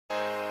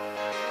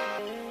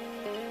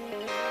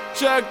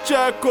check,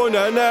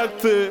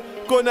 connecté.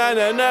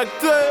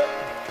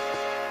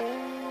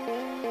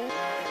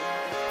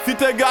 Si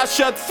t'es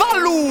gâchette,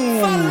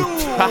 salut.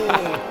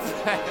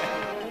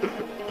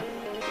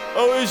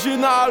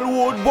 Original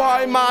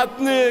Woodboy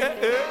Matnik.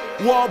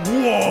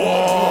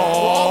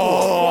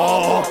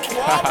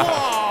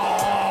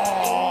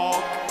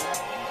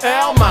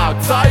 Air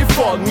Max,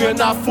 iPhone, rien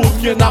à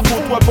foutre, ouais,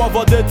 pas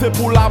vendette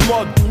pour la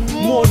mode.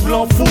 Monde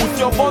blanc fou,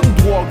 si on vend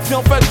drogue, si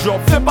on fait job,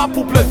 c'est pas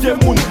pour plaisir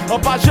moun. En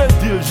pas j'ai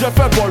deal, j'ai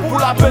fait vol pour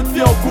la bête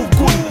si on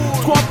coucoune.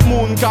 Trop de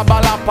moun,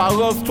 cabal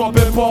apparence, trop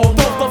important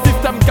dans le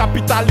système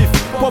capitaliste.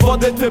 Pas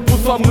vendette pour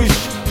somme riche,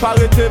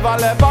 parité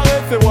valet,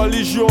 parité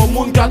religion,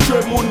 moun qu'a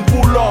tué moun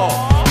pour l'or.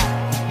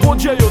 Mon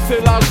Dieu yo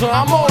c'est l'argent,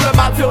 amour le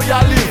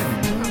matérialisme.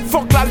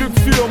 Fuck la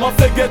luxure, moi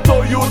c'est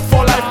ghetto youth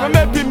for life.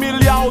 Même puis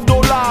milliards de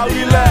dollars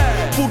il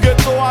est pour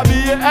ghetto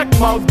habillé avec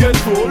mouse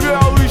ghetto. Lui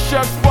enrichi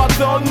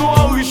exploitant, nous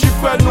enrichi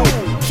fait nous.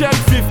 Check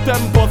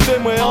système pensé,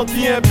 moi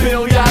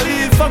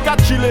anti-impérialiste. Sans qu'à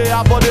chiller,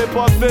 à bon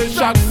dépenser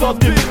chaque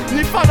centime.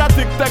 Ni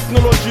fanatique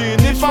technologie,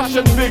 ni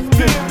fashion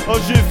victime. On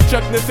juste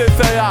check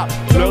nécessaire,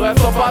 le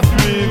reste on pas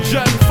suivre.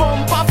 Jeune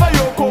femme, pas fait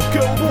yo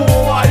coquet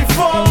pour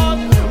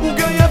iPhone. Ou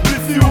gagner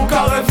plus si ou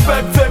qu'à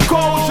respecter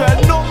con.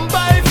 Jeune homme,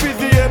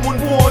 moun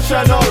pour un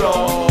chien en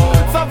l'or.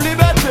 Sa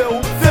liberté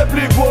ou c'est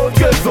plus gros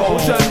que son.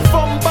 Jeune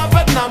femme pas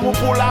fait d'amour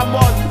pour la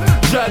mode.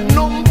 Jeune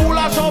homme pour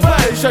la jambe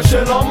et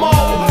chercher la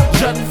mort.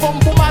 Jeune femme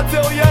pour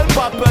matériel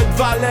pas fait de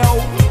valeur.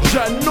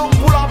 Jeune homme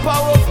pour la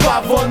parole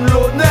pas vendre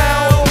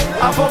l'honneur.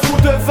 Avant tout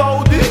des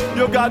saoudis,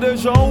 yo garde des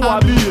gens ou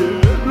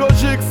habillés.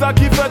 Logique ça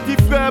qui fait il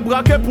fait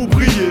braquer pour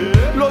briller.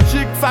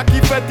 Logique ça qui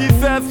fait il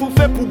sait sous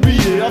c'est pour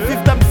biller. Un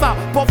système ça,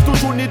 pauvre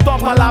toujours ni temps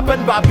pas la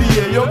peine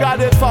babiller. Yo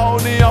garde ça on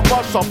y en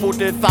poche, sans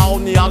foutre ça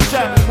on y en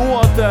chair ou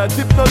en tête.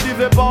 Type ne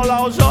disait pas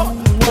l'argent,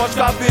 moi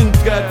j'c'a fait une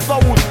traite sans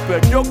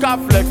respect. Yo qu'a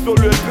flex au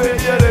lieu de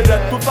payer les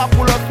dettes. Tout ça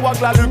pour le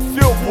swag, la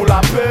luxure, pour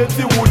la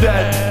petite ou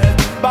dette.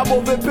 Pas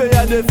mauvais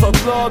payer des centres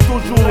là,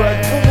 toujours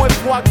être. Pour moi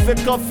swag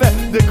c'est cancer,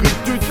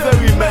 d'écriture c'est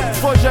remède.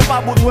 Faut j'ai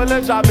pas besoin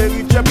les jamais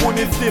riches pour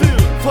ni style.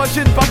 Faut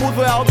j'ai pas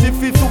besoin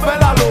d'artifice ou belle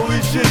à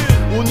l'origine.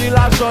 On y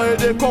l'argent et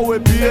des corps et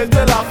puis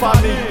aider la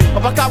famille. Y'a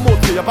pas qu'à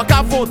monter, y'a pas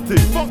qu'à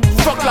voter.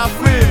 Fuck la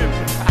frime.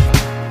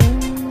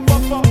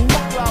 Fuck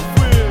la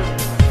frime.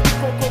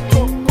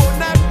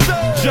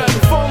 Jeune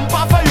femme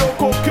pas fait yo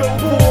coquet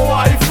pour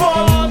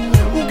iPhone.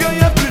 Ou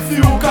gagner plus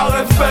si ou qu'à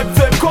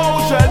respecter con.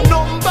 Jeune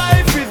homme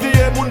bail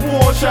fusillé moun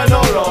pour un chien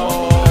en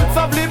l'or.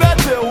 Sa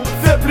liberté ou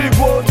c'est plus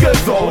gros que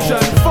son.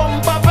 Jeune femme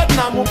pas fait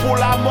d'amour pour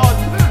la mode.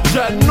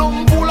 Jeune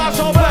homme pour la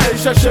jambe et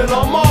chercher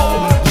la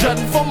mort.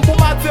 Jeune femme pour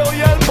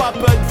matériel pas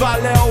fait de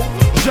valeur.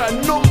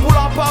 Jeune homme pour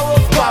la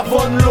parole pas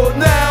vendre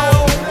l'honneur.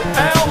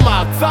 Air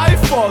Max,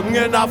 iPhone,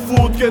 rien à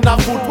foutre,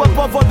 ouais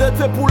pas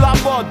vendette pour la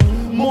mode.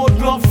 Monde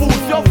blanc fou,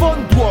 si on vend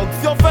drogue,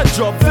 si on fait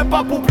job, c'est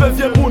pas pour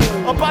plaisir moun.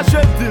 En pas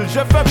j'ai deal, j'ai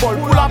fait vol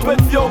pour la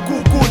petite en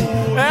coucoune.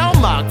 Air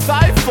Max,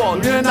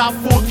 iPhone, rien à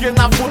foutre,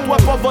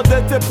 ouais pas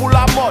vendette pour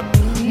la mode.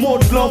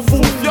 Monde blanc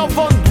fou, si on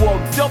vend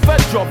drogue, si on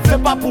fait job,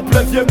 c'est pas pour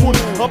plaisir moun.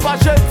 En pas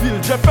j'ai deal,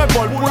 j'ai fait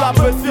vol pour la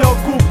petite en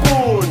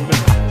coucoune.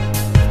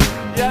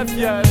 Yes,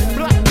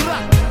 black,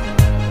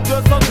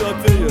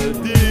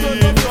 231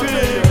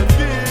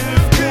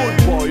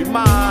 Woodboy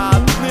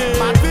Matnik.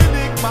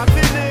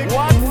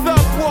 What's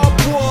up,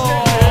 Woodboy?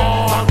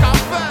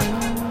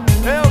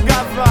 Hey,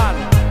 Gazvan,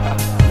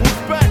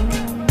 respect.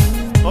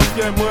 Ok,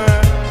 moi.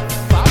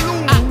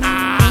 Salut.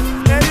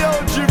 Hey, yo,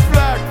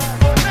 G-Flex.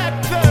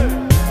 Connecté.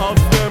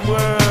 Ok,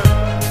 moi.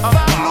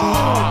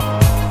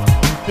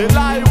 Salut. Et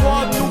là, ils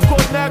vont nous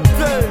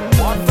connecter.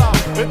 What's up?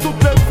 Et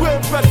toutes les vrais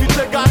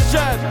petites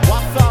gâchettes.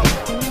 What's up?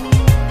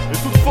 Et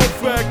toutes vos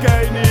frères qui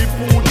n'y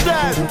pour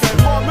tête. C'est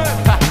moi-même.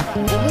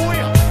 Pour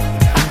mourir.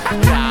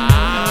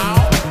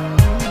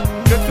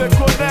 Restez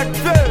connectés.